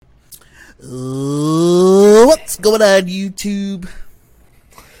What's going on, YouTube?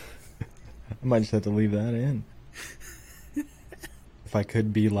 I might just have to leave that in. If I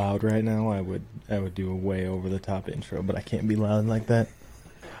could be loud right now, I would do a way over the top intro, but I can't be loud like that.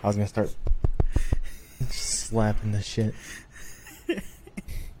 I was gonna start slapping the shit like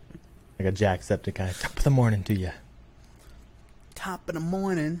a Jacksepticeye. Top of the morning to you. Top of the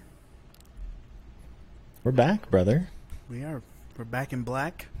morning. We're back, brother. We are. We're back in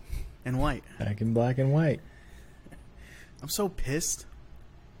black and white. Back in black and white. I'm so pissed.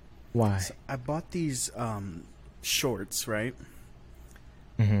 Why? So I bought these shorts, right?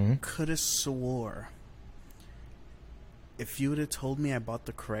 Mm-hmm. Could have swore if you would have told me I bought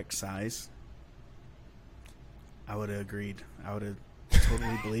the correct size, I would have agreed. I would have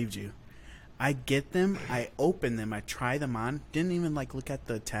totally believed you. I get them, I open them, I try them on. Didn't even look at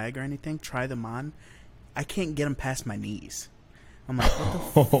the tag or anything. Try them on. I can't get them past my knees. I'm like, what the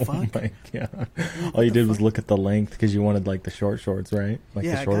fuck? Oh my god! All you did was look at the length because you wanted the short shorts, right?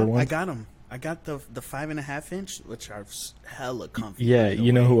 The shorter ones. I got them. I got the 5.5 inch, which are hella comfy. Yeah,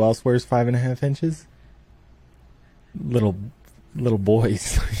 you know who else wears 5.5 inches? Little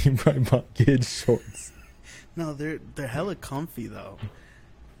boys. You probably bought kids shorts. No, they're hella comfy though.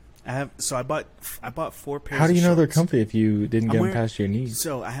 I bought 4 pairs. How do you know they're shorts. comfy if you didn't get them past your knees?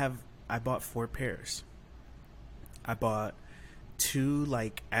 So I bought 4 pairs. I bought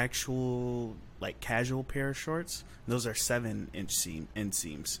 2 actual casual pair of shorts. Those are 7-inch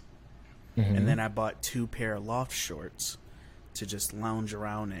inseams. Mm-hmm. And then I bought 2 pair of loft shorts to just lounge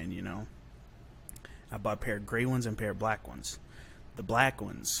around in, you know. I bought a pair of gray ones and a pair of black ones. The black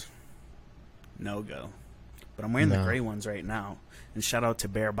ones, no go. But I'm wearing the gray ones right now. And shout out to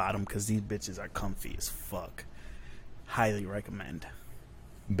Bare Bottom because these bitches are comfy as fuck. Highly recommend.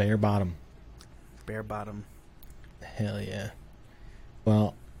 Bare Bottom. Bare Bottom. Hell yeah.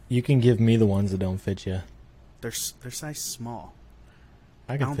 Well, you can give me the ones that don't fit you. They're size small.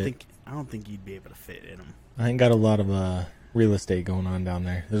 I don't think you'd be able to fit in them. I ain't got a lot of real estate going on down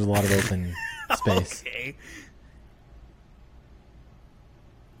there. There's a lot of open space. Okay.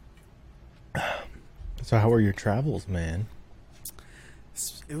 So how were your travels, man?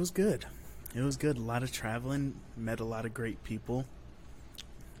 It was good. It was good. A lot of traveling. Met a lot of great people.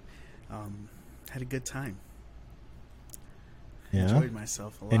 Had a good time. Yeah. Enjoyed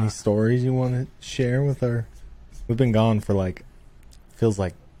myself a lot. Any stories you want to share with our... We've been gone for feels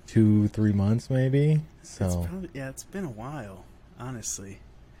like 2-3 months maybe. So it's been a while, honestly.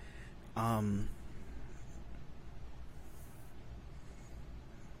 I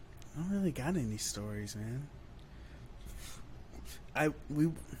don't really got any stories, man.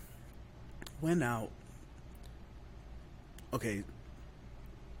 We went out. Okay,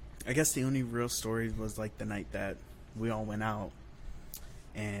 I guess the only real story was the night that we all went out,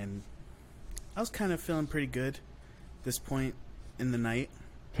 and I was kind of feeling pretty good at this point in the night.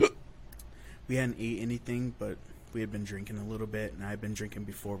 We hadn't ate anything, but we had been drinking a little bit, and I had been drinking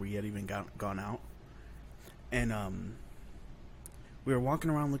before we had even gone out. And we were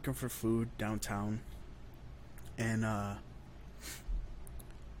walking around looking for food downtown, and I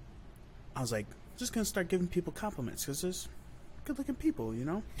was like, just gonna start giving people compliments because there's good-looking people, you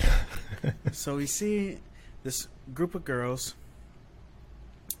know. So we see this group of girls,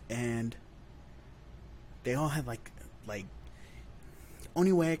 and they all had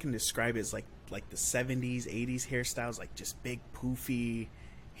only way I can describe it is like the 70s, 80s hairstyles, just big poofy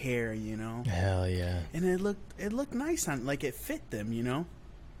hair, you know. Hell yeah. And it looked nice on, it fit them, you know.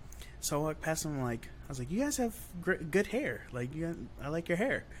 So I walked past them, I was like, you guys have good hair. I like your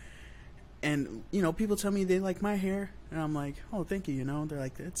hair. And, you know, people tell me they like my hair, and I'm like, oh, thank you, you know. They're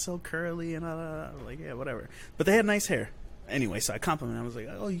like, it's so curly, and yeah, whatever. But they had nice hair. Anyway, so I complimented. I was like,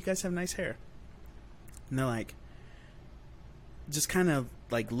 oh, you guys have nice hair. And they're like, just kind of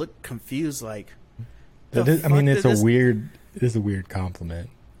look confused, it is a weird compliment.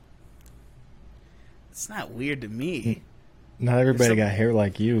 It's not weird to me. Not everybody got hair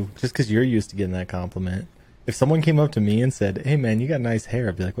like you. Just because you're used to getting that compliment. If someone came up to me and said, hey man, you got nice hair,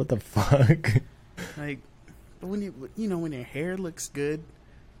 I'd be like, what the fuck? But when when your hair looks good,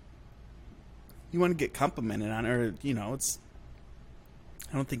 you want to get complimented on it, or, you know,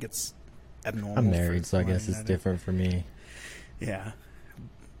 I don't think it's abnormal. I'm married, so I guess it's different for me. Yeah.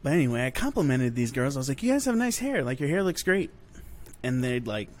 But anyway, I complimented these girls. I was like, you guys have nice hair. Your hair looks great. And they'd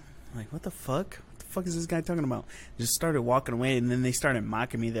what the fuck? What the fuck is this guy talking about? Just started walking away, and then they started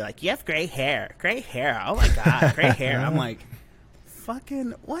mocking me. They're like, you have gray hair. Gray hair. Oh, my God. Gray hair. I'm like,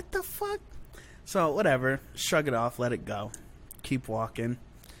 fucking, what the fuck? So, whatever. Shrug it off. Let it go. Keep walking.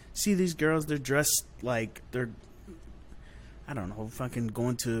 See these girls, they're dressed they're... I don't know, fucking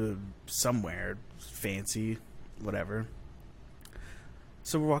going to somewhere fancy, whatever.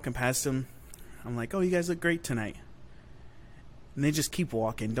 So we're walking past them. I'm like, oh, you guys look great tonight. And they just keep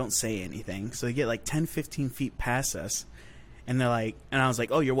walking, don't say anything. So they get like 10, 15 feet past us. And they're like, and I was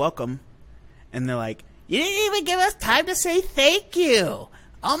like, oh, you're welcome. And they're like, you didn't even give us time to say thank you.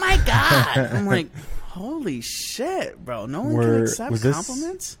 Oh my God. I'm like, holy shit, bro. No one can accept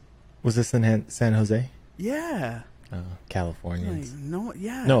compliments. Was this in San Jose? Yeah. Californians. Like, no,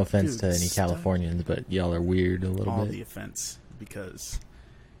 yeah. No offense to any Californians, but y'all are weird a little bit. All the offense, because,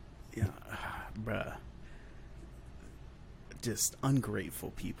 yeah, bruh, just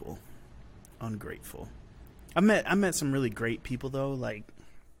ungrateful people. Ungrateful. I met some really great people though. Like,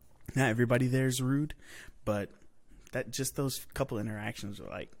 not everybody there is rude, but that just those couple interactions were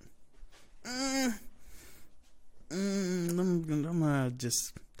like, I'm gonna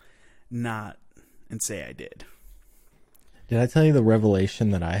just not and say I did. Did I tell you the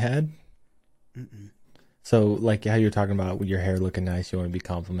revelation that I had? Mm-mm. So, like how you're talking about with your hair looking nice, you want to be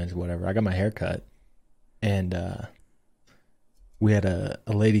complimented, whatever. I got my hair cut, and we had a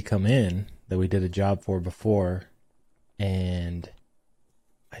lady come in that we did a job for before, and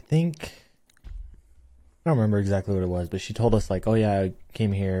I don't remember exactly what it was, but she told us like, oh yeah, I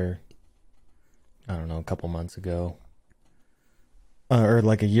came here, I don't know, a couple months ago. Or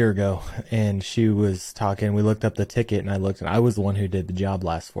like a year ago, and she was talking. We looked up the ticket, and I was the one who did the job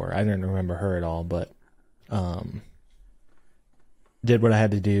last for her. I didn't remember her at all, but did what I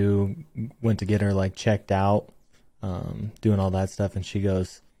had to do. Went to get her like checked out, doing all that stuff, and she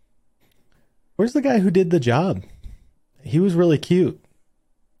goes, "Where's the guy who did the job? He was really cute,"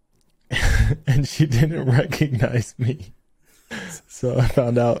 and she didn't recognize me. So I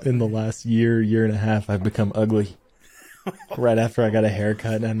found out in the last year and a half, I've become ugly. Right after I got a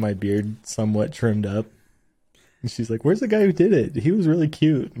haircut and had my beard somewhat trimmed up. And she's like, where's the guy who did it? He was really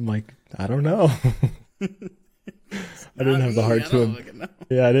cute. I'm like, I don't know. I didn't have the heart to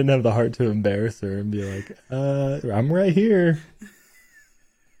I didn't have the heart to embarrass her and be like, I'm right here.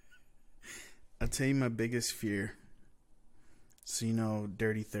 I'll tell you my biggest fear. So you know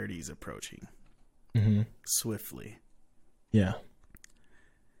Dirty 30 is approaching. Mm-hmm. Swiftly. Yeah.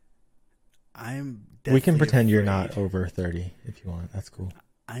 We can pretend you're not over 30 if you want. That's cool.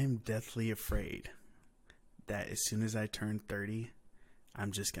 I am deathly afraid that as soon as I turn 30,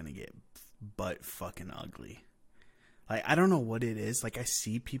 I'm just going to get butt fucking ugly. Like, I don't know what it is. Like, I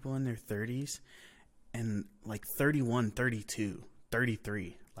see people in their 30s and like 31, 32,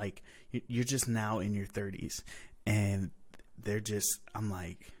 33. Like, you're just now in your 30s. And they're just, I'm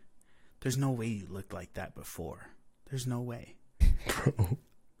like, there's no way you looked like that before. There's no way. Bro.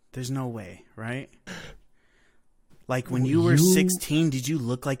 There's no way, right? Like when you were 16, did you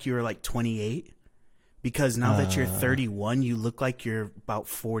look like you were like 28? Because now that you're 31, you look like you're about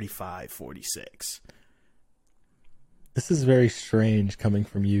 45, 46. This is very strange coming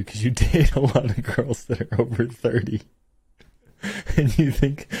from you because you date a lot of girls that are over 30. And you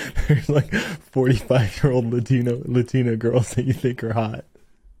think there's like 45-year-old Latina girls that you think are hot.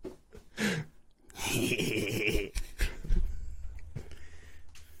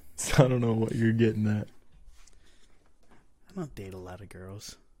 So I don't know what you're getting at. I don't date a lot of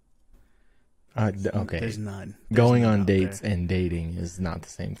girls. Okay. There's none. Going on dates and dating is not the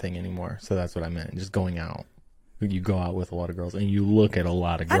same thing anymore. So that's what I meant. Just going out. You go out with a lot of girls and you look at a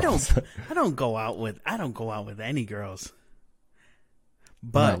lot of girls. I don't go out with any girls.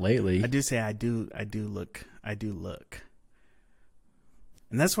 But not lately. I do say I do look. And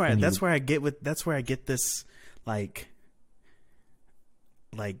that's where I get this like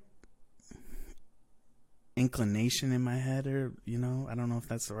inclination in my head, or I don't know if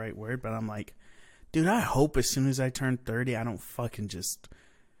that's the right word, but I'm like, dude, I hope as soon as I turn 30 I don't fucking just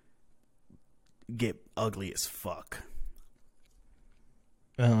get ugly as fuck.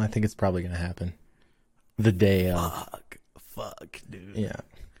 Well, I think it's probably gonna happen the day of. Fuck, dude. Yeah.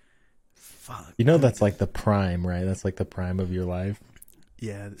 Fuck. That's like the prime, right? That's like the prime of your life.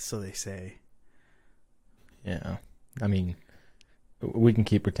 Yeah, so they say. Yeah. I mean, we can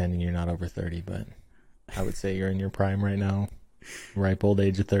keep pretending you're not over 30, but I would say you're in your prime right now. Ripe old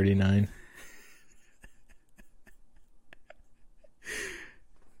age of 39.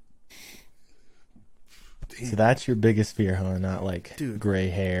 So that's your biggest fear, huh? Not like gray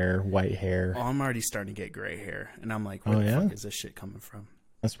hair, white hair. Oh, I'm already starting to get gray hair. And I'm like, where the fuck is this shit coming from?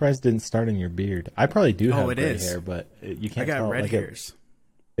 I'm surprised it didn't start in your beard. I probably do have gray hair, but you can't tell. I got red hairs.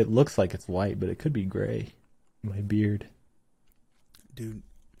 It looks like it's white, but it could be gray. My beard. Dude,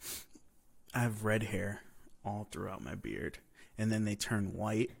 I have red hair all throughout my beard. And then they turn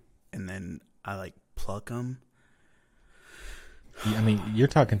white. And then I like pluck them. I mean, you're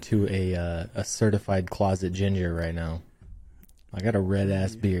talking to a certified closet ginger right now. I got a red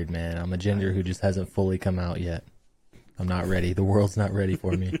ass beard, man. I'm a ginger who just hasn't fully come out yet. I'm not ready. The world's not ready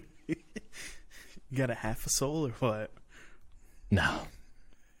for me. You got a half a soul or what? No.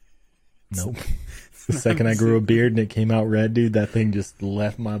 Nope. The second I grew a beard and it came out red, dude, that thing just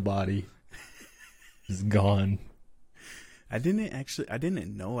left my body. It's gone. I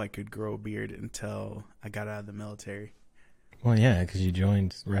didn't know I could grow a beard until I got out of the military. Well, yeah, because you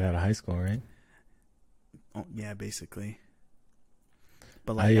joined right out of high school, right? Oh, yeah, basically.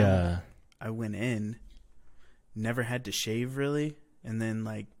 But like, I went in, never had to shave really, and then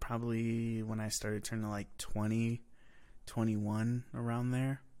like probably when I started turning like 20, 21 around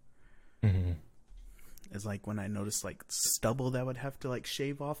there, is like when I noticed like stubble that would have to like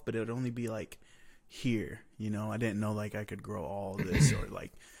shave off, but it would only be like here, you know. I didn't know like I could grow all this or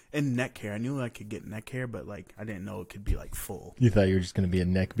like. And neck hair. I knew I could get neck hair, but like I didn't know it could be like full. You thought you were just going to be a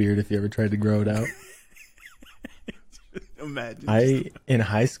neck beard if you ever tried to grow it out? Imagine. In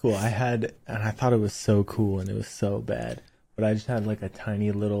high school, I had, and I thought it was so cool and it was so bad, but I just had like a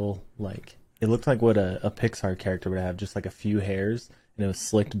tiny little, like, it looked like what a Pixar character would have, just like a few hairs, and it was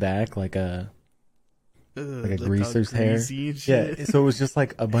slicked back like a greaser's hair. Yeah, so it was just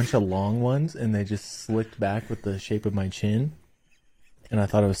like a bunch of long ones, and they just slicked back with the shape of my chin. And I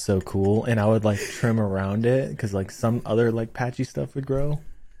thought it was so cool. And I would like trim around it because like some other like patchy stuff would grow.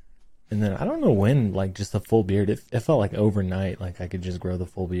 And then I don't know when like just a full beard. It felt like overnight like I could just grow the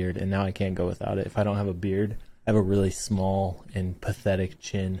full beard. And now I can't go without it. If I don't have a beard, I have a really small and pathetic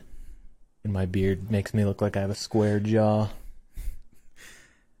chin. And my beard makes me look like I have a square jaw.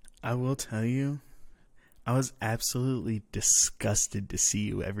 I will tell you, I was absolutely disgusted to see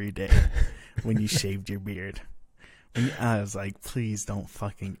you every day when you shaved your beard. And I was like, please don't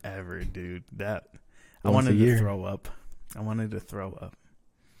fucking ever, dude. That I wanted to throw up. I wanted to throw up.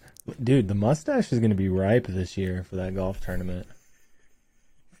 Dude, the mustache is going to be ripe this year for that golf tournament.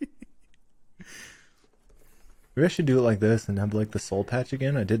 Maybe I should do it like this and have like the soul patch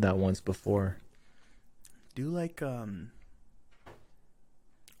again. I did that once before. Do like, oh,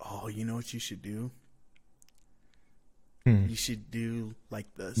 you know what you should do? You should do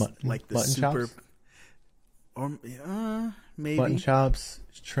like the super... chops? Or maybe mutton chops,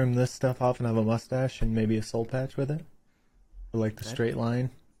 trim this stuff off and have a mustache and maybe a soul patch with it. Or like the straight line.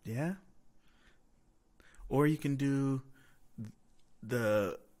 Yeah. Or you can do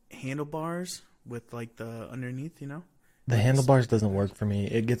the handlebars with like the underneath, you know? The handlebars doesn't work for me.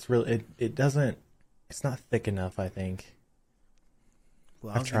 It gets real it doesn't, it's not thick enough, I think.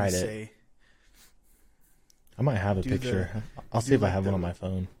 Well, I've tried it. I might have a picture. I'll see if I have one on my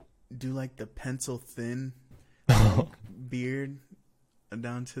phone. Do like the pencil thin beard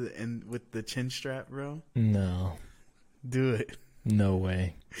down to the end with the chin strap, bro. No. Do it. No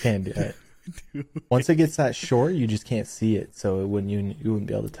way. Can't do it. Once it gets that short, you just can't see it, so you wouldn't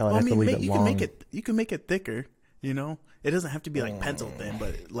be able to tell. I'd have to leave it long. You can make it thicker, you know? It doesn't have to be like pencil thin,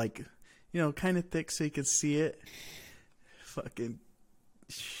 but like, you know, kind of thick so you can see it. Fucking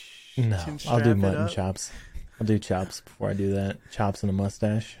no, I'll do mutton chops. I'll do chops before I do that. Chops and a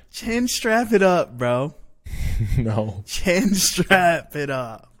mustache. Chin strap it up, bro. No. Chin strap it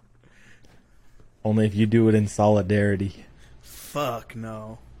up. Only if you do it in solidarity. Fuck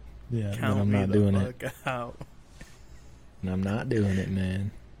no. Yeah, then I'm not doing it. Out. And I'm not doing it,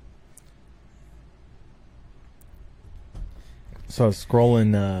 man. So I was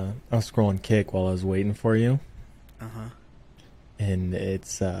scrolling Kick while I was waiting for you. And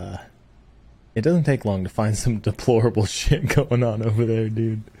it's it doesn't take long to find some deplorable shit going on over there,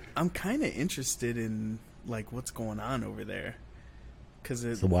 dude. I'm kind of interested in like what's going on over there, because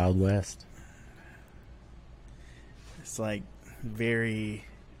it's the Wild West. It's like very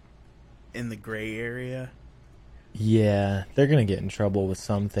in the gray area. Yeah, they're gonna get in trouble with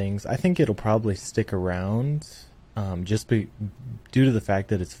some things. I think it'll probably stick around, due to the fact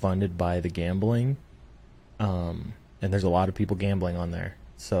that it's funded by the gambling, and there's a lot of people gambling on there,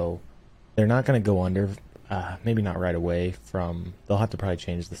 so they're not gonna go under. Maybe not right away. They'll have to probably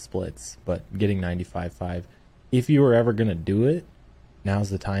change the splits, but getting 95.5. If you were ever gonna do it, now's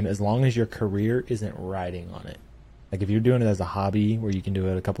the time. As long as your career isn't riding on it. Like if you're doing it as a hobby where you can do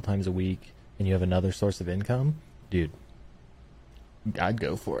it a couple times a week and you have another source of income, dude, I'd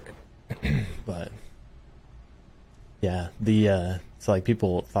go for it. But yeah, so like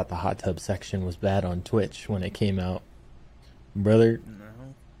people thought the hot tub section was bad on Twitch when it came out. Brother, no.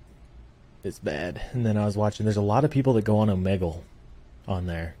 It's bad. And then I was watching, there's a lot of people that go on Omegle on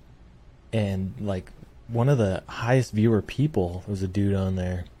there. And like one of the highest viewer people was a dude on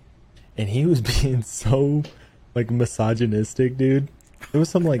there. And he was being so like misogynistic, dude. There was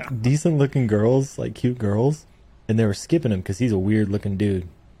some like decent looking girls, like cute girls, and they were skipping him because he's a weird looking dude.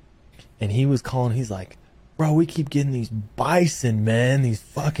 And he was calling, he's like, bro, we keep getting these bison, man, these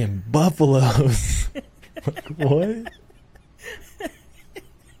fucking buffaloes. Like, what?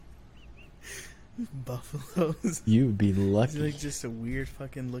 Buffaloes. You would be lucky. He's like just a weird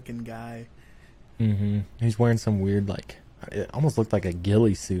fucking looking guy. Mm-hmm. He's wearing some weird, like, it almost looked like a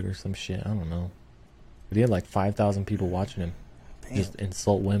ghillie suit or some shit. I don't know. But he had like 5,000 people watching him. Damn. Just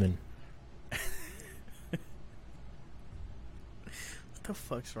insult women. What the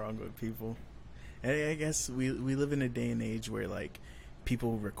fuck's wrong with people? I guess we live in a day and age where like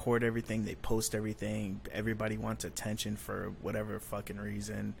people record everything, they post everything, everybody wants attention for whatever fucking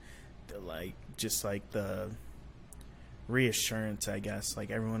reason. Like just like the reassurance, I guess. Like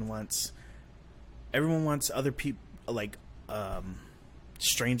everyone wants other people, like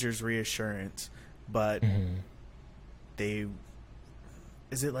strangers reassurance, but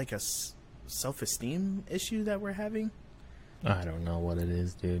is it like a self-esteem issue that we're having? I don't know what it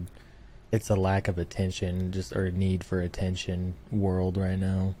is, dude. It's a lack of attention, or a need for attention world right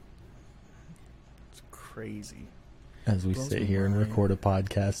now. It's crazy. As we sit here and record a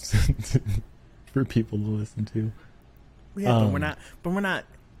podcast for people to listen to. Yeah, but we're not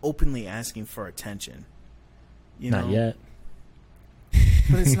openly asking for attention. Not yet.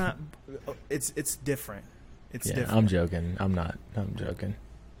 But it's not. It's different. It's different. I'm joking. I'm joking.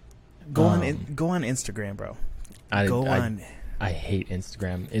 Go on Instagram, bro. I hate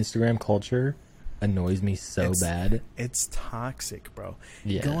Instagram. Instagram culture annoys me so bad. It's toxic, bro.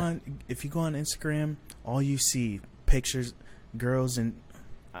 Yeah. If you go on Instagram, all you see pictures, girls, and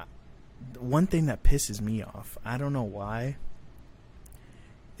one thing that pisses me off. I don't know why.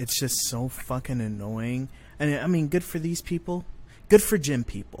 It's just so fucking annoying. And I mean, good for these people. Good for gym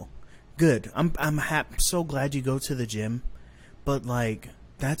people. Good. I'm so glad you go to the gym, but like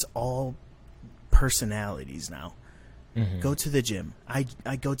that's all personalities now. Mm-hmm. Go to the gym. I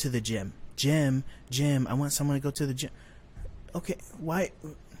go to the gym. Gym. I want someone to go to the gym. Okay, why?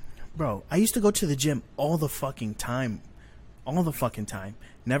 Bro, I used to go to the gym all the fucking time.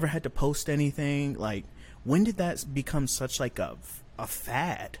 Never had to post anything. Like, when did that become such like a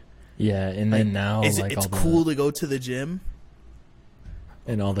fad? Yeah, and then now it's cool to go to the gym.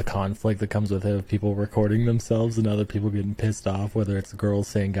 And all the conflict that comes with it of people recording themselves and other people getting pissed off, whether it's girls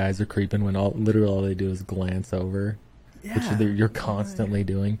saying guys are creeping when literally all they do is glance over. Yeah, which you're constantly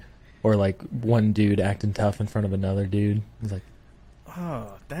doing. Or like one dude acting tough in front of another dude. He's like,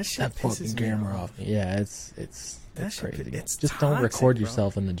 oh, that shit pisses me off. Yeah, it's crazy. Just toxic, don't record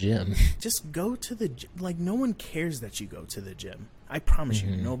yourself in the gym. Just go to the gym. Like, no one cares that you go to the gym. I promise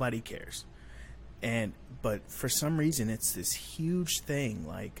you, nobody cares. But for some reason, it's this huge thing.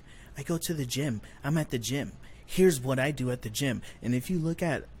 Like, I go to the gym. I'm at the gym. Here's what I do at the gym. And if you look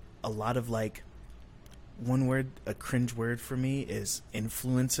at a lot of like, one word, a cringe word for me is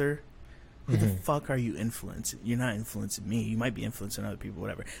influencer. Who the fuck are you influencing? You're not influencing me. You might be influencing other people,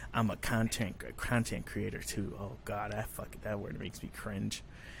 whatever. I'm a content creator too. Oh god, that word makes me cringe.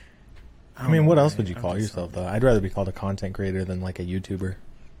 I mean, what else would you call yourself though? I'd rather be called a content creator than like a YouTuber.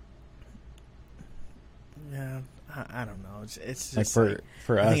 Yeah, I don't know. It's just like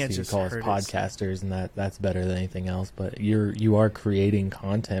for us, you call us podcasters, and that's better than anything else. But you are creating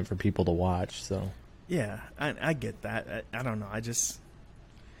content for people to watch, so. Yeah, I get that. I don't know. I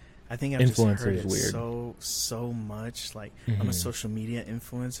think I've just heard it weird. so much. Like, I'm a social media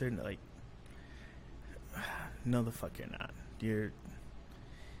influencer. And like, no, the fuck you're not.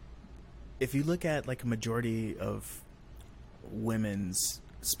 If you look at like a majority of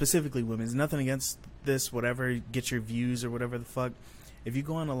specifically women's, nothing against this, whatever, get your views or whatever the fuck. If you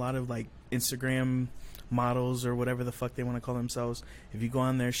go on a lot of like Instagram models or whatever the fuck they want to call themselves, if you go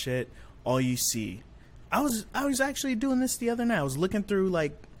on their shit, all you see. I was actually doing this the other night. I was looking through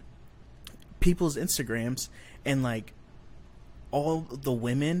like people's Instagrams, and like all the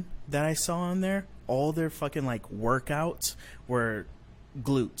women that I saw on there, all their fucking like workouts were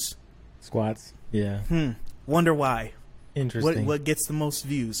glutes, squats. Yeah. Wonder why. Interesting. What gets the most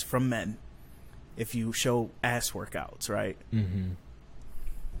views from men if you show ass workouts, right?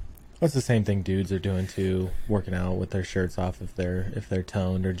 Well, it's the same thing dudes are doing too, working out with their shirts off if they're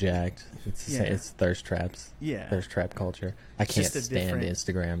toned or jacked. It's thirst traps. Yeah. Thirst trap culture. I can't stand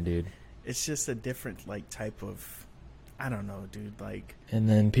Instagram, dude. It's just a different like type of, I don't know, dude. Like, and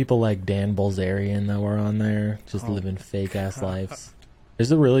then people like Dan Bilzerian that were on there just living fake ass lives.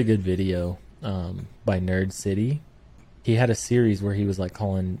 There's a really good video by Nerd City. He had a series where he was like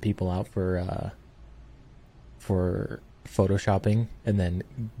calling people out for photoshopping, and then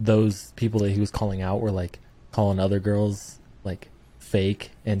those people that he was calling out were like calling other girls like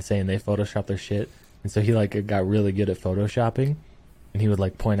fake and saying they Photoshop their shit. And so he like got really good at Photoshopping, and he would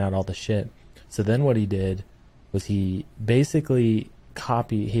like point out all the shit. So then what he did was he basically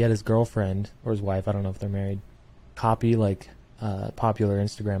he had his girlfriend or his wife, I don't know if they're married, copy like popular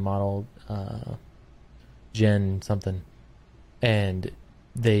Instagram model Jen something, and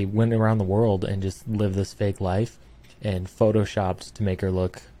they went around the world and just lived this fake life and photoshopped to make her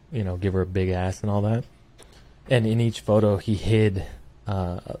look, give her a big ass and all that. And in each photo he hid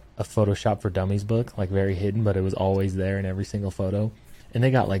a Photoshop for Dummies book, like very hidden, but it was always there in every single photo. And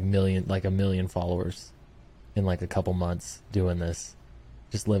they got like a million followers in like a couple months doing this,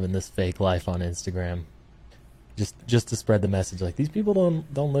 just living this fake life on Instagram, just to spread the message. Like, these people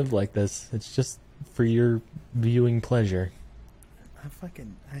don't live like this. It's just for your viewing pleasure.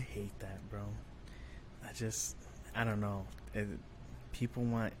 I hate that, bro. I don't know. People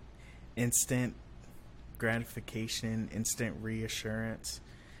want instant gratification, instant reassurance,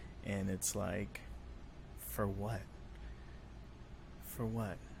 and it's like, for what? For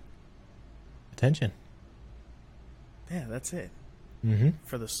what? Attention. Yeah, that's it. Mm-hmm.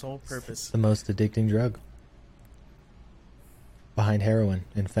 For the sole purpose. It's the most addicting drug. Behind heroin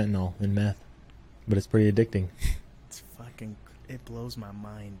and fentanyl and meth. But it's pretty addicting. It blows my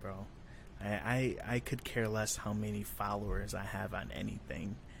mind, bro. I could care less how many followers I have on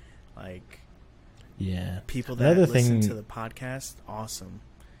anything. Like, yeah. People that listen to the podcast, awesome.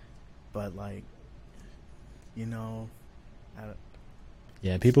 But like,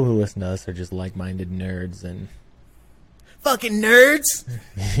 yeah, people who listen to us are just like-minded nerds and fucking nerds.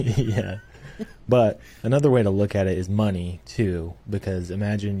 Yeah. But another way to look at it is money too, because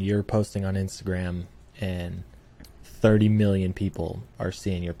imagine you're posting on Instagram and 30 million people are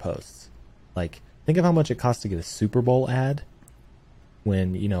seeing your posts. Like, think of how much it costs to get a Super Bowl ad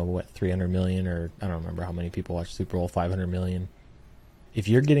when, 300 million, or I don't remember how many people watch Super Bowl, 500 million. If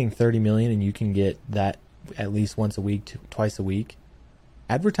you're getting 30 million and you can get that at least once a week, twice a week,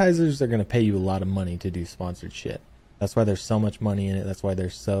 advertisers are going to pay you a lot of money to do sponsored shit. That's why there's so much money in it. That's why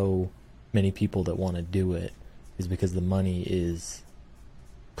there's so many people that want to do it, is because the money is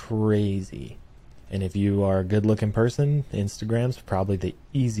crazy. And if you are a good looking person, Instagram's probably the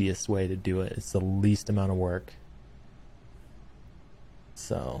easiest way to do it. It's the least amount of work.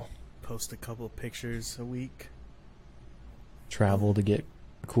 So post a couple pictures a week. Travel to get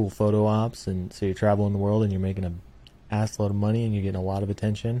cool photo ops, and so you're traveling the world and you're making a assload of money and you're getting a lot of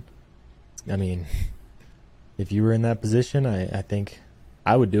attention. I mean, if you were in that position, I think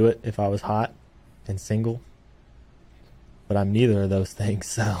I would do it if I was hot and single. But I'm neither of those things,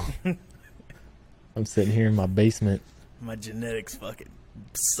 so I'm sitting here in my basement. My genetics fucking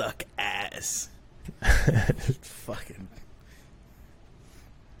suck ass. Fucking.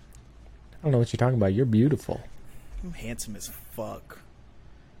 I don't know what you're talking about. You're beautiful. I'm handsome as fuck.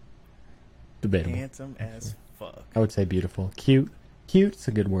 Debatable. Handsome as fuck. I would say beautiful. Cute. Cute's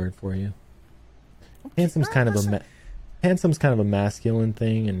a good word for you. Okay. Handsome's kind of a masculine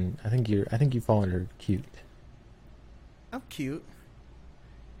thing, and I think you fall under cute. I'm cute.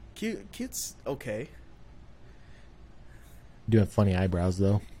 Cute's okay. You do have funny eyebrows,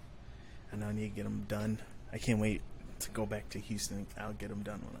 though. I know I need to get them done. I can't wait to go back to Houston. I'll get them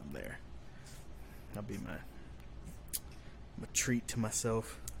done when I'm there. That'll be my treat to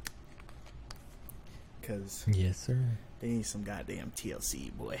myself. Because yes, sir. They need some goddamn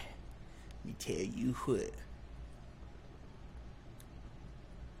TLC, boy. Let me tell you what.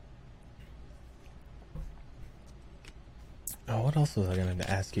 Oh, what else was I going to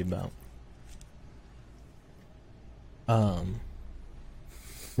ask you about?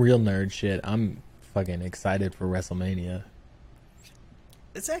 Real nerd shit. I'm fucking excited for Wrestlemania.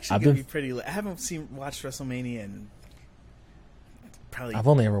 It's actually going to be pretty lit. I haven't watched Wrestlemania in probably... I've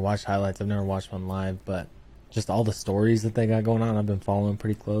only ever watched highlights. I've never watched one live, but just all the stories that they got going on, I've been following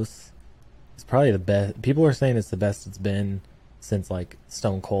pretty close. It's probably the best. People are saying it's the best it's been since, like,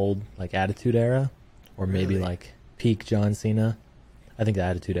 Stone Cold, like, Attitude Era, or maybe, Really? like, peak John Cena. I think the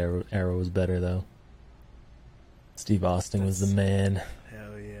Attitude Era was better, though. Steve Austin was the man.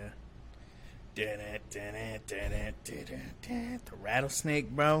 Hell yeah. The rattlesnake,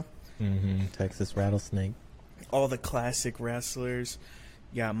 bro. Mm-hmm. Texas Rattlesnake. All the classic wrestlers.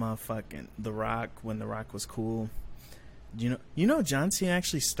 You got motherfucking The Rock, when The Rock was cool. You know John Cena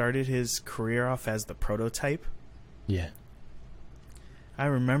actually started his career off as the Prototype? Yeah. I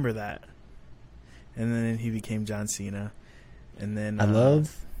remember that. And then he became John Cena. And then I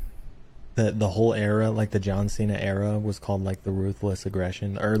love that the whole era, like the John Cena era, was called like the Ruthless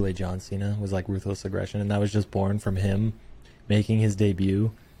Aggression. The early John Cena was like Ruthless Aggression, and that was just born from him making his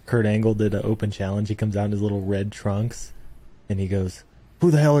debut Kurt Angle did an open challenge. He comes out in his little red trunks, and he goes,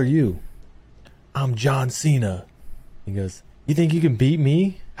 "Who the hell are you?" "I'm John Cena." He goes, "You think you can beat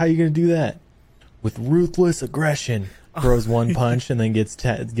me? How you gonna do that?" "With ruthless aggression." Throws one punch and then gets.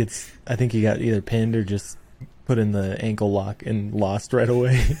 I think he got either pinned or just put in the ankle lock and lost right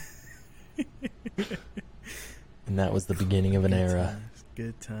away. And that was the beginning of an era.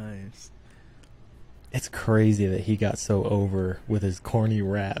 Good times. It's crazy that he got so over with his corny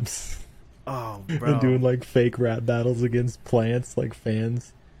raps. Oh, bro. And doing like fake rap battles against plants, like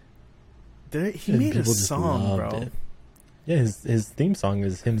fans. He made a song, bro. It. Yeah, his theme song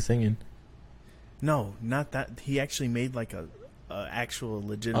is him singing. No, not that. He actually made like a actual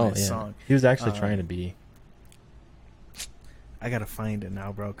legitimate song. He was actually trying to be. I gotta find it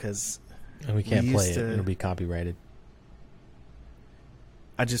now, bro, because and we can't play it. It'll be copyrighted.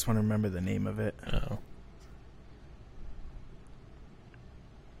 I just want to remember the name of it. Oh.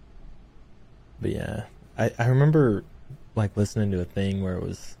 But yeah, I remember like listening to a thing where it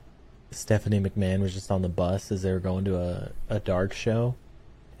was Stephanie McMahon was just on the bus as they were going to a dark show,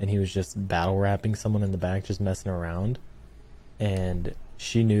 and he was just battle rapping someone in the back, just messing around, and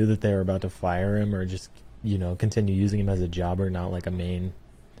she knew that they were about to fire him or just, you know, continue using him as a jobber, not like a main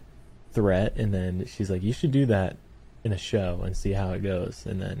threat. And then she's like, "You should do that in a show and see how it goes."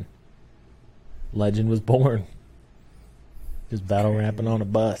 And then legend was born. Just battle rapping on a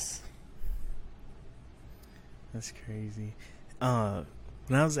bus. That's crazy. When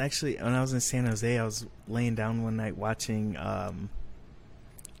I was in San Jose, I was laying down one night watching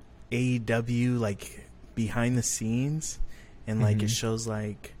AEW, like behind the scenes, and like it shows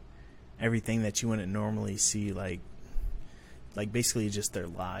like everything that you wouldn't normally see, like basically just their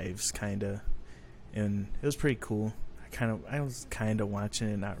lives, kind of, and it was pretty cool. I was kind of watching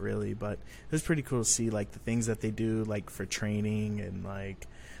it, not really, but it was pretty cool to see like the things that they do, like for training and like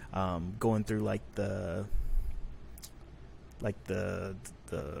going through like the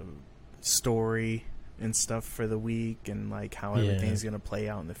story and stuff for the week, and like how everything's gonna play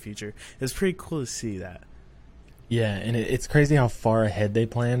out in the future. It was pretty cool to see that. Yeah, and it's crazy how far ahead they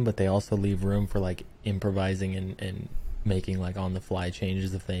plan, but they also leave room for like improvising and making like on the fly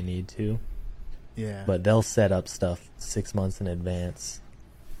changes if they need to. Yeah. But they'll set up stuff 6 months in advance.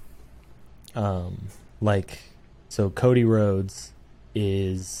 Like, so Cody Rhodes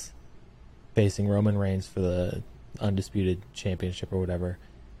is facing Roman Reigns for the Undisputed Championship or whatever.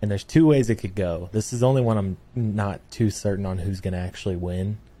 And there's two ways it could go. This is the only one I'm not too certain on who's going to actually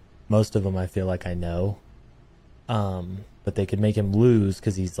win. Most of them I feel like I know. But they could make him lose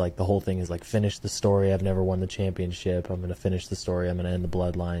because he's like, the whole thing is like, finish the story. I've never won the championship. I'm going to finish the story. I'm going to end the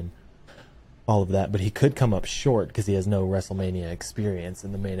bloodline. All of that. But he could come up short because he has no WrestleMania experience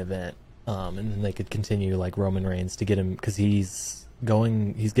in the main event. And then they could continue like Roman Reigns to get him, because he's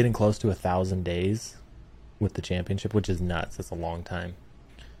getting close to 1,000 days with the championship, which is nuts. That's a long time.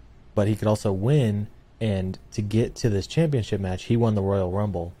 But he could also win, and to get to this championship match, he won the Royal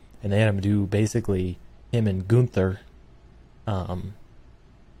Rumble, and they had him do basically, him and Gunther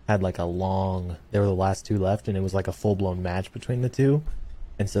had like they were the last two left, and it was like a full-blown match between the two.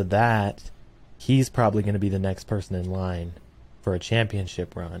 And so that, he's probably going to be the next person in line for a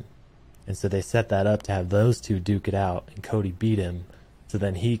championship run. And so they set that up to have those two duke it out, and Cody beat him, so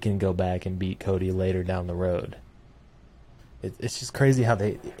then he can go back and beat Cody later down the road. It's just crazy how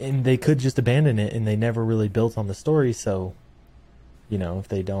they could just abandon it, and they never really built on the story. So, you know, if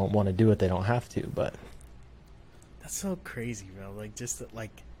they don't want to do it, they don't have to. But that's so crazy, bro. Like, just that,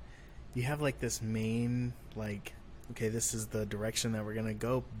 like, you have like this main, like, okay, this is the direction that we're gonna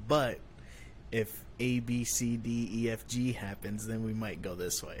go, but if A, B, C, D, E, F, G happens, then we might go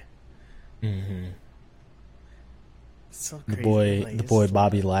this way. Mm-hmm. It's so crazy. The boy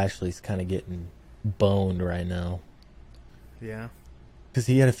Bobby Lashley's kind of getting boned right now. Yeah. Because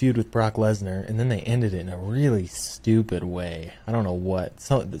he had a feud with Brock Lesnar, and then they ended it in a really stupid way. I don't know what.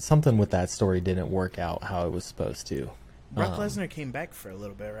 Something with that story didn't work out how it was supposed to. Brock Lesnar came back for a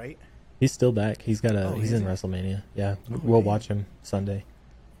little bit, right? He's still back. He's in WrestleMania. Yeah, we'll watch him Sunday.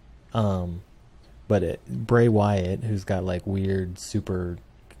 But Bray Wyatt, who's got like weird, super,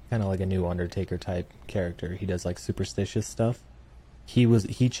 kind of like a new Undertaker type character. He does like superstitious stuff.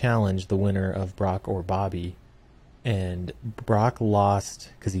 He challenged the winner of Brock or Bobby. And Brock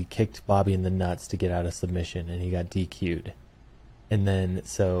lost because he kicked Bobby in the nuts to get out of submission, and he got DQ'd. And then,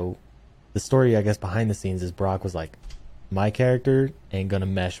 so, the story, I guess, behind the scenes is Brock was like, my character ain't gonna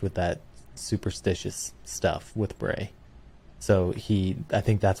mesh with that superstitious stuff with Bray. So I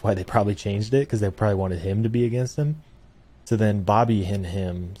think that's why they probably changed it, because they probably wanted him to be against him. So then Bobby and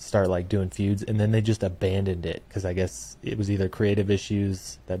him start like doing feuds, and then they just abandoned it because I guess it was either creative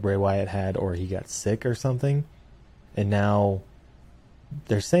issues that Bray Wyatt had or he got sick or something. And now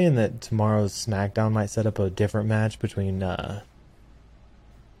they're saying that tomorrow's SmackDown might set up a different match between LA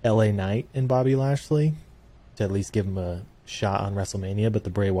Knight and Bobby Lashley to at least give him a shot on WrestleMania, but the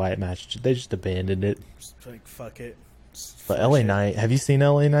Bray Wyatt match, they just abandoned it. Just like, fuck it. But LA Knight, have you seen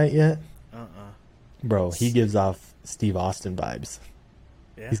LA Knight yet? Bro, he Sick. gives off Steve Austin vibes.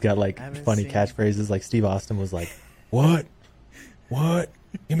 Yeah. He's got like funny catchphrases. Like Steve Austin was like, "What? What?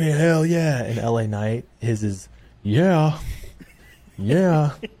 Give me a hell yeah!" And LA Knight, his is, "Yeah,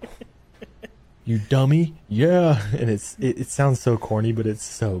 yeah, you dummy, yeah." And it sounds so corny, but it's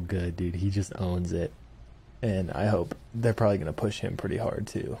so good, dude. He just owns it, and I hope they're probably gonna push him pretty hard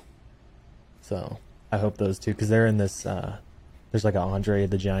too. So I hope those two, because they're in this. There's like a Andre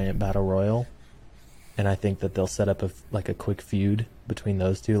the Giant battle royal. And I think that they'll set up a quick feud between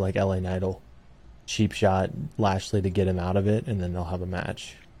those two. Like LA Knight will cheap shot Lashley to get him out of it, and then they'll have a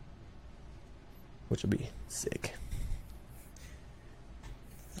match, which will be sick.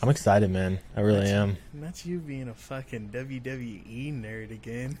 I'm excited, man. I really am. Not you being a fucking WWE nerd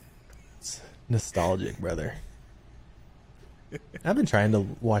again. It's nostalgic, brother. I've been trying to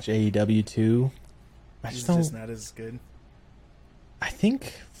watch AEW too. It's just not as good. I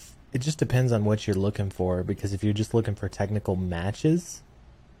think it just depends on what you're looking for, because if you're just looking for technical matches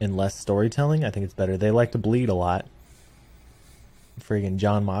and less storytelling, I think it's better. They like to bleed a lot. Friggin'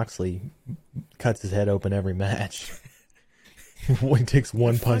 John Moxley cuts his head open every match. He takes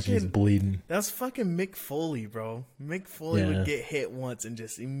one punch and he's bleeding. That's fucking Mick Foley, bro. Mick Foley would get hit once and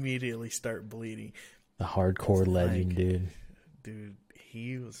just immediately start bleeding. The hardcore legend, dude. Dude,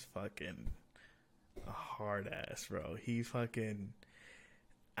 he was fucking a hard ass, bro. He fucking...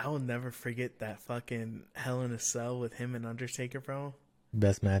 I will never forget that fucking Hell in a Cell with him and Undertaker, bro.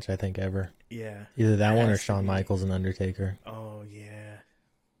 Best match I think ever. Yeah. Either that one or Shawn Michaels and Undertaker. Oh, yeah.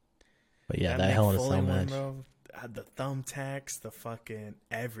 But yeah, that Hell in a Cell match. Bro, the thumbtacks, the fucking...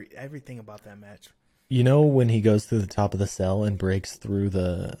 Everything about that match. You know when he goes through the top of the cell and breaks through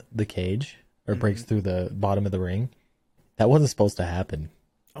the cage? Or breaks through the bottom of the ring? That wasn't supposed to happen.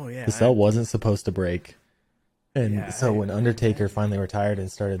 Oh, yeah. The cell wasn't supposed to break. And so when Undertaker finally retired and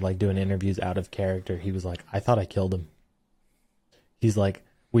started like doing interviews out of character, he was like, "I thought I killed him." He's like,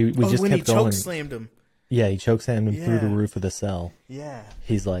 we just kept going. Choke slammed him. Yeah, he choke slammed him through the roof of the cell. Yeah.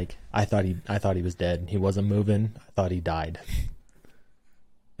 He's like, I thought he was dead. He wasn't moving. I thought he died.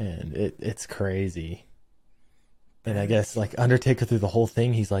 And it's crazy. And I guess like Undertaker through the whole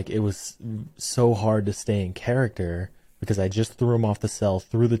thing, he's like, it was so hard to stay in character because I just threw him off the cell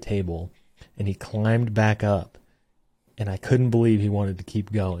through the table, and he climbed back up. And I couldn't believe he wanted to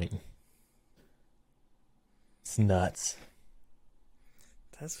keep going. It's nuts.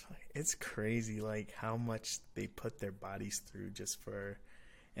 It's crazy, like how much they put their bodies through just for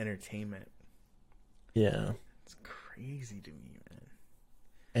entertainment. Yeah. It's crazy to me, man.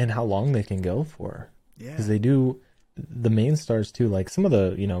 And how long they can go for. Yeah. Because they do, the main stars too, like some of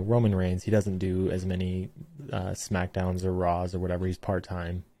the, Roman Reigns, he doesn't do as many SmackDowns or Raws or whatever. He's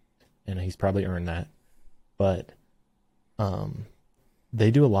part-time. And he's probably earned that. But they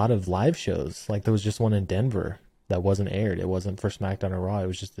do a lot of live shows. Like there was just one in Denver that wasn't aired. It wasn't for SmackDown or Raw. It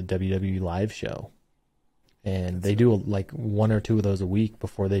was just a WWE live show. And they do like one or two of those a week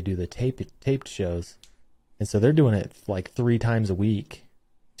before they do the taped shows. And so they're doing it like 3 times a week,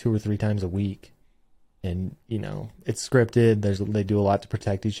 2 or 3 times a week. And, it's scripted. They do a lot to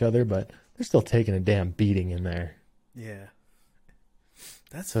protect each other, but they're still taking a damn beating in there. Yeah.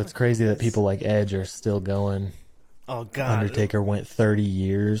 So it's crazy that people like Edge are still going. Oh, God. Undertaker went 30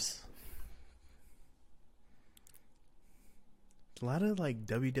 years. A lot of like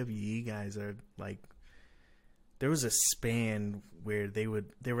WWE guys are like, there was a span where they were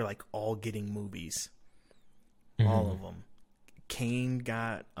like all getting movies. All of them. Kane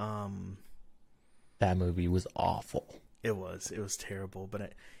got that movie was awful. It was terrible,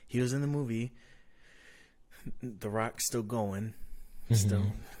 but he was in the movie. The Rock's still going. Still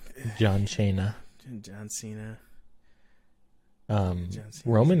John Cena.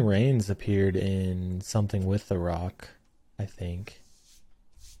 Roman Reigns appeared in something with The Rock, I think.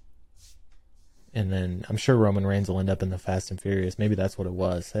 And then I'm sure Roman Reigns will end up in the Fast and Furious. Maybe that's what it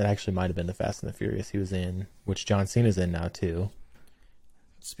was. It actually might have been the Fast and the Furious he was in, which John Cena's in now too.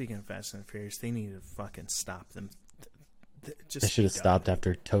 Speaking of Fast and Furious, they need to fucking stop them. They should have stopped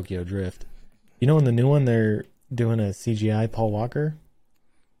after Tokyo Drift. In the new one they're doing a CGI Paul Walker.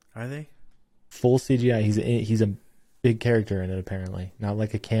 Are they? Full CGI. He's a big character in it apparently, not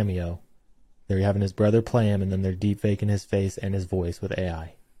like a cameo. They're having his brother play him, and then they're deep faking his face and his voice with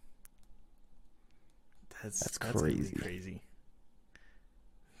AI. That's crazy. Crazy.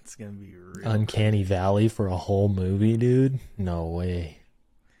 It's gonna be real Uncanny Valley for a whole movie, dude. No way.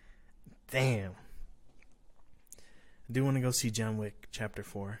 Damn. I do want to go see John Wick Chapter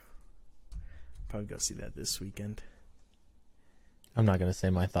 4. Probably go see that this weekend. I'm not gonna say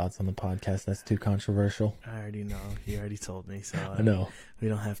my thoughts on the podcast. That's too controversial. I already know. You already told me, so I know. We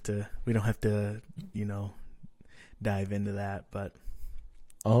don't have to, dive into that, but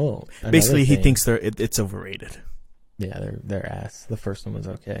basically he thinks it's overrated. Yeah, they're ass. The first one was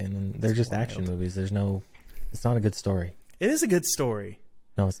okay, and then they're just wild action movies. It's not a good story. It is a good story.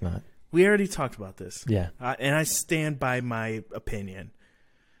 No, it's not. We already talked about this. Yeah. And I stand by my opinion.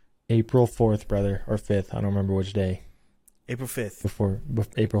 April 4th, brother, or 5th. I don't remember which day. April 5th.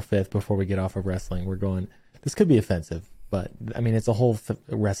 April 5th, before we get off of wrestling, we're going. This could be offensive, but I mean, it's a whole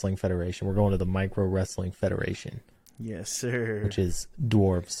wrestling federation. We're going to the Micro Wrestling Federation. Yes, sir. Which is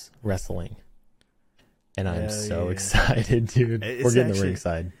dwarves wrestling. And I'm so excited, dude. We're getting the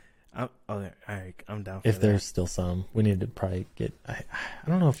ringside. All right, I'm down for if that. There's still some. We need to probably get... I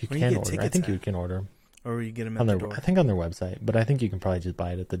don't know if you can order. I think you can order them. Or you get them at the door? I think on their website, but I think you can probably just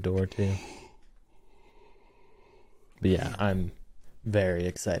buy it at the door, too. But yeah, I'm very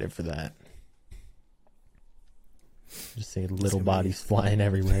excited for that. Just see little bodies flying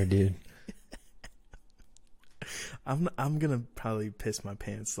everywhere, dude. I'm gonna probably piss my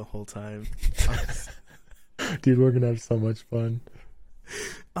pants the whole time. Dude, we're gonna have so much fun.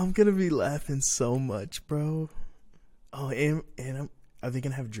 I'm gonna be laughing so much, bro. Oh, and are they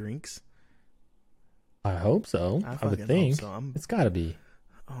gonna have drinks? I hope so. I would think so. It's gotta be.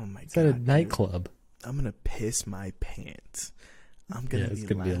 Oh my god! It's at a nightclub. I'm gonna piss my pants. It's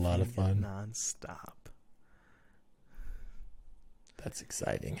gonna be a lot of fun, nonstop. That's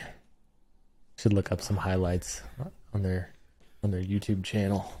exciting. Should look up some highlights on their YouTube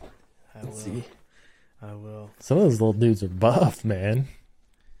channel. Let's see. I will. Some of those little dudes are buff, man.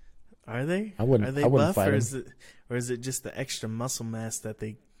 Are they? Are they buff, or is it just the extra muscle mass that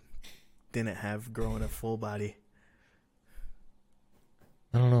they didn't have growing a full body?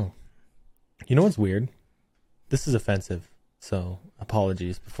 I don't know. You know what's weird? This is offensive, so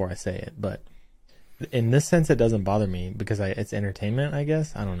apologies before I say it, but in this sense it doesn't bother me because it's entertainment, I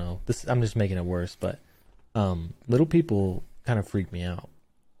guess. I don't know. I'm just making it worse, but little people kind of freak me out.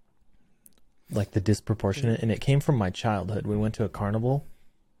 Like the disproportionate, and it came from my childhood. We went to a carnival,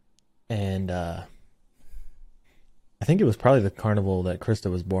 and I think it was probably the carnival that Krista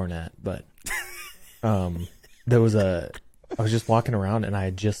was born at, but I was just walking around and I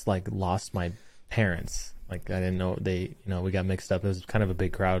had just like lost my parents. Like I didn't know we got mixed up. It was kind of a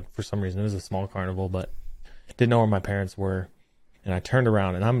big crowd for some reason. It was a small carnival, but didn't know where my parents were. And I turned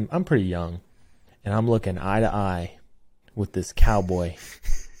around and I'm pretty young, and I'm looking eye to eye with this cowboy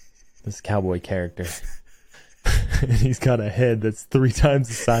character. And he's got a head that's 3 times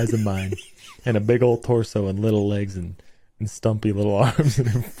the size of mine and a big old torso and little legs and stumpy little arms, and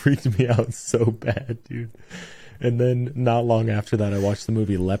it freaked me out so bad, dude. And then not long after that, I watched the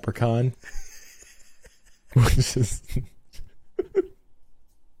movie Leprechaun, which is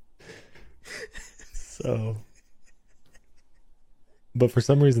so. But for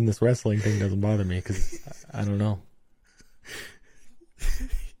some reason, this wrestling thing doesn't bother me because I don't know.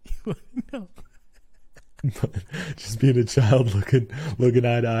 No. But just being a child looking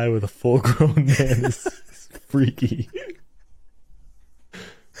eye to eye with a full-grown man is freaky.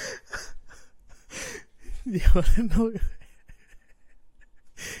 You want to know?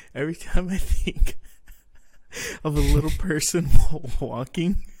 Every time I think of a little person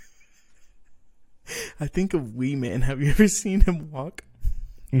walking, I think of Wee Man. Have you ever seen him walk?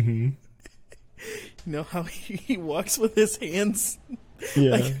 Mm-hmm. You know how he walks with his hands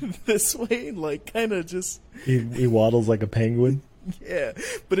like this way, like kind of just... He waddles like a penguin. Yeah,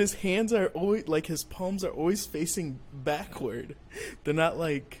 but his hands are always, like his palms are always facing backward. They're not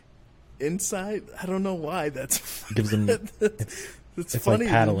like inside. I don't know why. That's gives him. It's funny.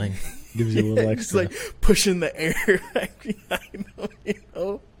 Like paddling. Gives you a little extra. It's like pushing the air. I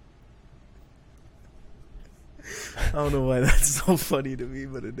know. I don't know why that's so funny to me,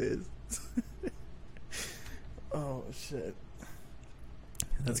 but it is. Oh shit,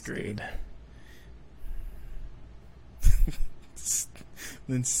 that's great.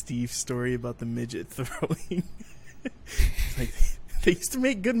 Then Steve's story about the midget throwing. It's like they used to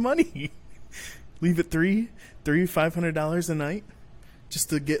make good money. Leave it $500 a night just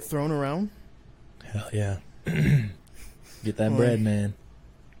to get thrown around. Hell yeah. Get that bread, man.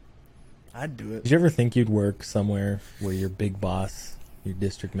 I'd do it. Did you ever think you'd work somewhere where your big boss, your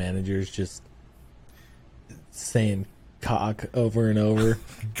district manager, is just saying cock over and over.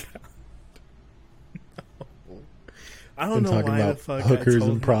 I don't know talking why about the fuck hookers I told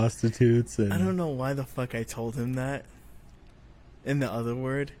and him. prostitutes. And I don't know why the fuck I told him that in the other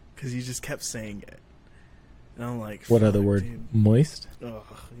word, because he just kept saying it. And I'm like, what other word? Dude. Moist? Oh,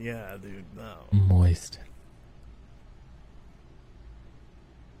 yeah, dude, no. Moist.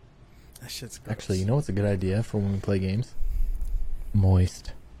 That shit's gross. Actually, you know what's a good idea for when we play games?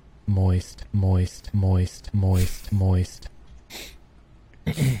 Moist. Moist. Moist. Moist. Moist. Moist.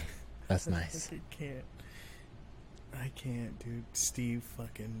 That's nice. I can't, dude. Steve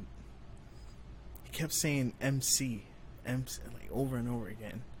fucking... He kept saying MC, like over and over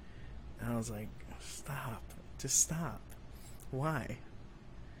again. And I was like, stop. Just stop. Why?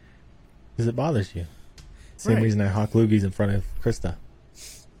 Because it bothers you. Same Right. reason I hawk loogies in front of Krista.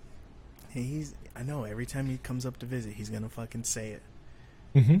 I know, every time he comes up to visit, he's gonna fucking say it.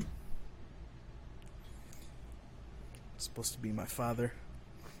 Mm-hmm. Supposed to be my father.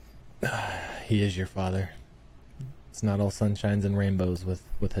 He is your father. It's not all sunshines and rainbows with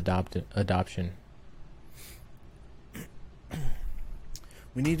adoption.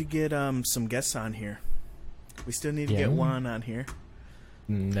 We need to get some guests on here. We still need to get Yeah. Juan on here.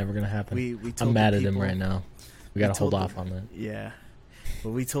 Never gonna happen. We told I'm mad the at him people- right now. We gotta hold off on that. Yeah.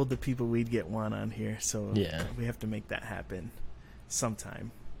 But we told the people we'd get Juan on here, so Yeah. we have to make that happen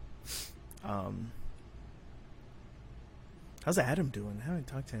sometime. How's Adam doing? I haven't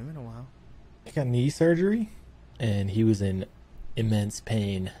talked to him in a while. He got knee surgery, and he was in immense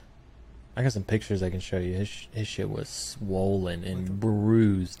pain. I got some pictures I can show you. His shit was swollen and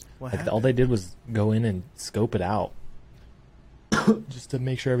bruised. What Like happened? all they did was go in and scope it out, just to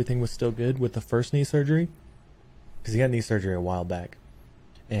make sure everything was still good with the first knee surgery. Because he got knee surgery a while back,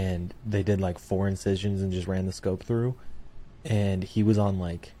 and they did like 4 incisions and just ran the scope through, and he was on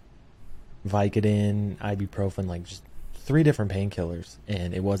like Vicodin, ibuprofen, like just 3 different painkillers,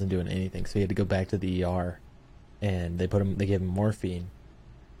 and it wasn't doing anything. So he had to go back to the ER, and they gave him morphine,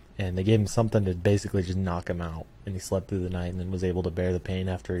 and they gave him something to basically just knock him out. And he slept through the night, and then was able to bear the pain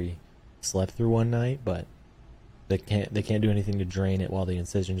after he slept through one night. But they can't do anything to drain it while the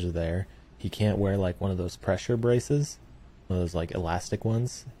incisions are there. He can't wear like one of those pressure braces, one of those like elastic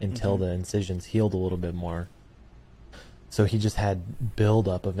ones, until the incisions healed a little bit more. So he just had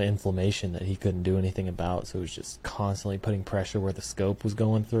buildup of inflammation that he couldn't do anything about. So he was just constantly putting pressure where the scope was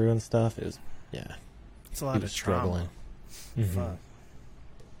going through and stuff. It was, yeah. It's a lot He of was trauma. struggling. Mhm. Fuck.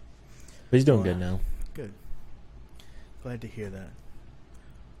 But he's doing Wow. good now. Good. Glad to hear that.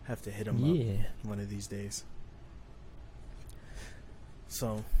 Have to hit him Yeah. up one of these days.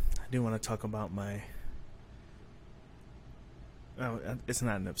 So, I do want to talk about my... Oh, it's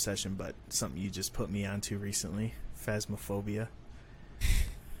not an obsession, but something you just put me onto recently. Phasmophobia.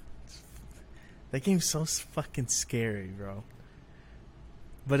 That game's so fucking scary, bro.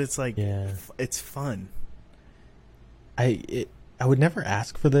 But it's like, Yeah. it's fun. I would never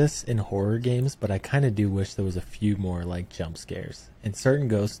ask for this in horror games, but I kind of do wish there was a few more like jump scares. And certain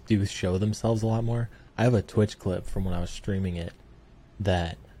ghosts do show themselves a lot more. I have a Twitch clip from when I was streaming it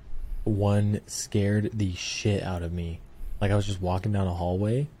that one scared the shit out of me. Like I was just walking down a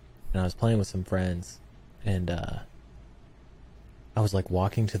hallway and I was playing with some friends, and I was like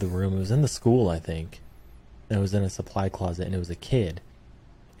walking to the room. It was in the school, I think. And it was in a supply closet, and it was a kid.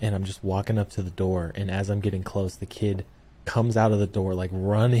 And I'm just walking up to the door, and as I'm getting close, the kid comes out of the door, like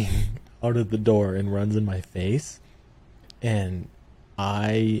running out of the door, and runs in my face. And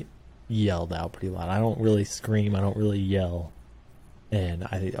I yelled out pretty loud. I don't really scream. I don't really yell. And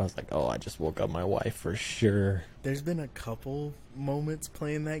I was like, oh, I just woke up my wife for sure. There's been a couple moments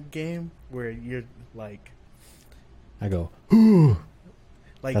playing that game where you're like... I go, ooh.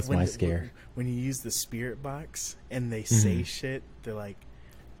 Like That's when my scare. When you use the spirit box and they say shit, they're like,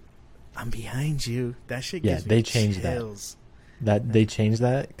 "I'm behind you." That shit gives me they changed chills. that. They changed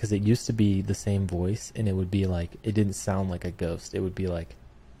that because it used to be the same voice, and it would be like, it didn't sound like a ghost. It would be like,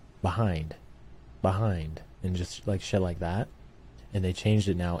 behind, and just like shit like that. And they changed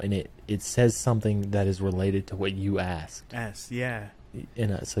it now, and it says something that is related to what you asked. Yeah.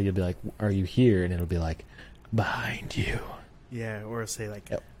 And so you'll be like, are you here? And it'll be like, behind you. Yeah, or say like,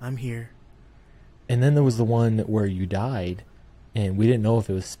 Yep. "I'm here." And then there was the one where you died, and we didn't know if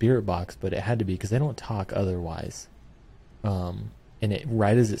it was spirit box, but it had to be because they don't talk otherwise. And it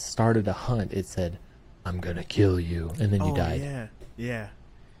right as it started to hunt, it said, "I'm gonna kill you," and then you died. Yeah.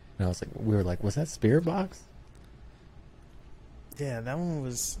 And I was like, we were like, was that spirit box? Yeah, that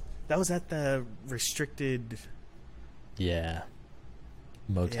was at the restricted... Yeah.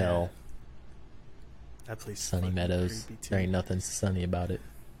 Motel, That place is Sunny fucking Meadows. creepy, too. There ain't nothing sunny about it.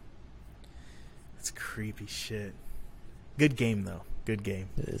 That's creepy shit. Good game though. Good game.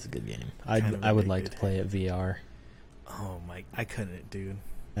 It is a good game. I would like to play it VR. Oh my! I couldn't, dude.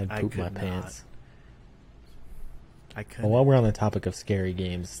 I'd poop my pants. I couldn't. Well, while we're on the topic of scary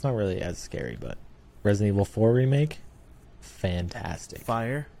games, it's not really as scary, but Resident Evil 4 remake, fantastic.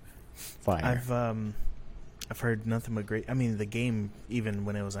 Fire. I've heard nothing but great. I mean, the game, even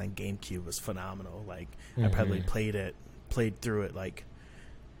when it was on GameCube, was phenomenal. Like, I probably played through it like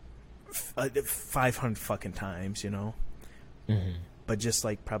 500 fucking times, you know. Mm-hmm. But just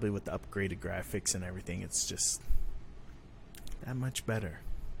like probably with the upgraded graphics and everything, it's just that much better.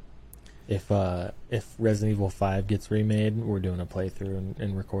 If Resident Evil 5 gets remade, we're doing a playthrough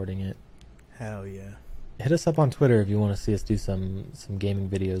and recording it. Hell yeah. Hit us up on Twitter if you want to see us do some gaming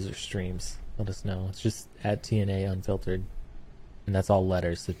videos or streams. Let us know. It's just at TNA Unfiltered. And that's all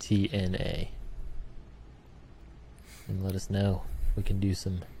letters, so TNA. And let us know. We can do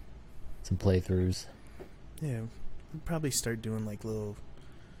some playthroughs. Yeah, we'll probably start doing like little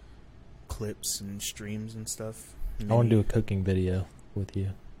clips and streams and stuff. I want to do a cooking video with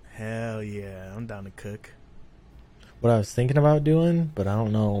you. Hell yeah, I'm down to cook. What I was thinking about doing, but I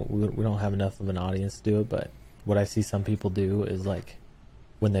don't know, we don't have enough of an audience to do it, but what I see some people do is like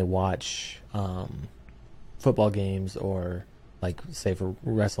when they watch football games or like say for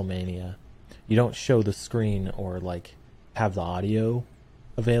Wrestlemania, you don't show the screen or like have the audio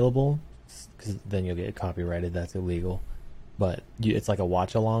available because then you'll get copyrighted. That's illegal. But it's like a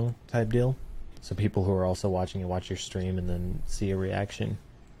watch along type deal. So people who are also watching it watch your stream and then see a reaction.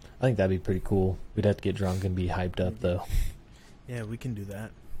 I think that'd be pretty cool. We'd have to get drunk and be hyped up though. Yeah, we can do that.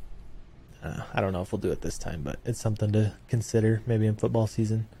 I don't know if we'll do it this time, but it's something to consider maybe in football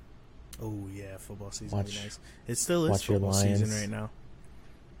season. Oh yeah, football season would be nice. It still is football season right now.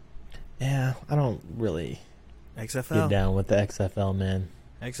 Yeah, I don't really XFL. get down with the XFL, man.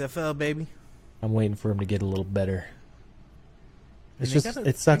 XFL, baby. I'm waiting for him to get a little better. It's just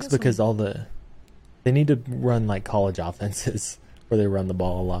it sucks because they need to run like college offenses where they run the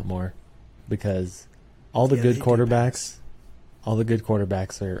ball a lot more because all the good quarterbacks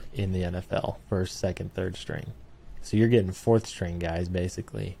are in the NFL, first, second, third string. So you're getting fourth string guys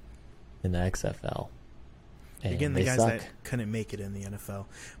basically in the XFL. And again, the guys that couldn't make it in the NFL,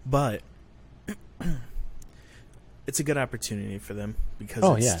 but it's a good opportunity for them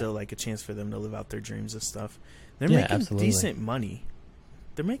because it's still like a chance for them to live out their dreams and stuff. They're making decent money.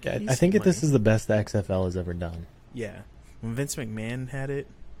 They're making. Decent I think money. This is the best the XFL has ever done. Yeah, when Vince McMahon had it,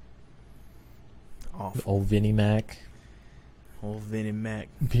 awful. Old Vinnie Mac. Old Vinnie Mac.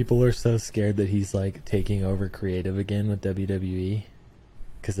 People are so scared that he's like taking over creative again with WWE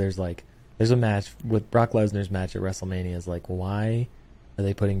because there's a match with Brock Lesnar's match at WrestleMania is like, why are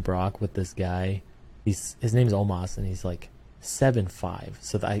they putting Brock with this guy? His name's Omos and he's like 7'5".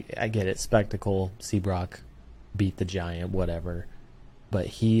 So I get it, spectacle, see Brock beat the giant, whatever, but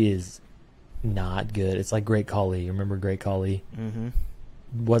he is not good. It's like Great Khali. You remember Great Khali? Mm-hmm.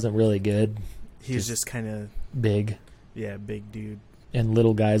 Wasn't really good. He was just kind of big. Yeah, big dude. And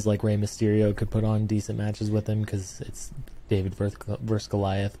little guys like Rey Mysterio could put on decent matches with him because it's David versus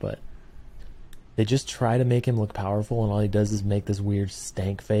Goliath, but they just try to make him look powerful, and all he does is make this weird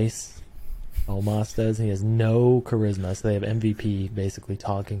stank face. Omos does. He has no charisma, so they have MVP basically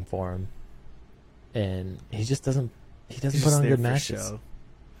talking for him, and he just doesn't. He doesn't put on good matches.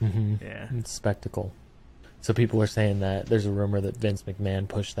 Mm-hmm. Yeah, it's spectacle. So people are saying that there's a rumor that Vince McMahon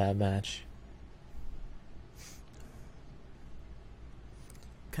pushed that match.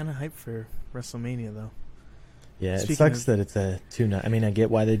 Kind of hyped for WrestleMania though. Yeah, it sucks that it's a 2 night. I mean, I get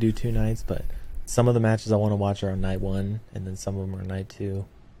why they do 2 nights, but some of the matches I want to watch are on night 1, and then some of them are night 2.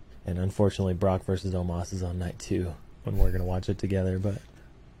 And unfortunately, Brock versus Omos is on night 2 when we're gonna watch it together. But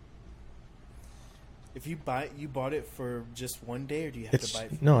if you bought it for just one day, or do you have to buy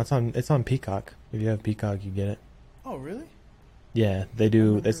it? No, it's on Peacock. If you have Peacock, you get it. Oh, really? Yeah, they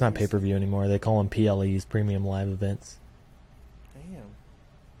do. It's not pay-per-view anymore. They call them PLEs, Premium Live Events. Damn.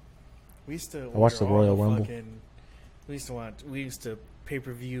 We used to. I watched the Royal Rumble. We used to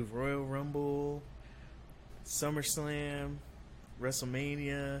pay-per-view Royal Rumble, SummerSlam,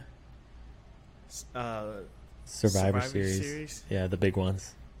 WrestleMania, Survivor Series. Yeah, the big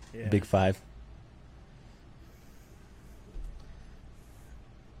ones. Yeah. Big 5.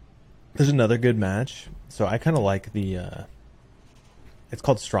 There's another good match. So I kind of like the it's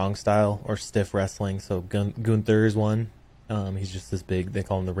called strong style or stiff wrestling. So Gunther is one. He's just this big. They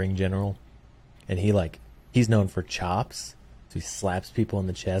call him the ring general, and he's known for chops. So he slaps people in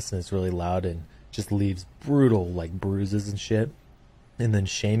the chest, and it's really loud and just leaves brutal like bruises and shit. And then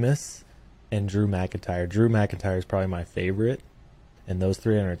Sheamus and Drew McIntyre. Drew McIntyre is probably my favorite, and those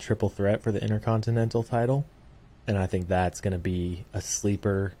three are a triple threat for the Intercontinental title. And I think that's going to be a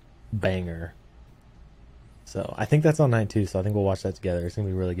sleeper banger. So I think that's on night 2, so I think we'll watch that together. It's going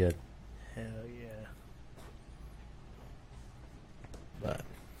to be really good. Hell yeah.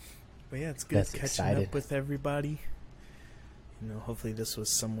 But yeah, it's good catching excited. up with everybody. Hopefully this was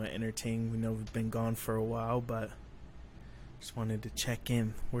somewhat entertaining. We know we've been gone for a while, but just wanted to check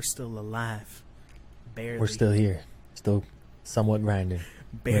in. We're still alive. Barely. We're still here. Still somewhat grinding.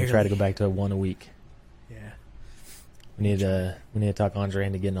 We're going to try to go back to 1 a week. Yeah. We need to talk Andre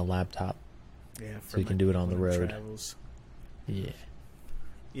into getting a laptop. Yeah, so we can do it on the road. Travels. Yeah.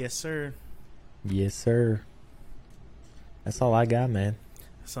 Yes, sir. Yes, sir. That's all I got, man.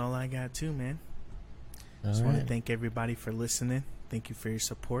 That's all I got too, man. Just want to thank everybody for listening. Thank you for your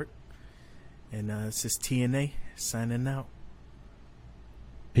support. And this is TNA signing out.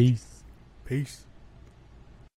 Peace. Peace.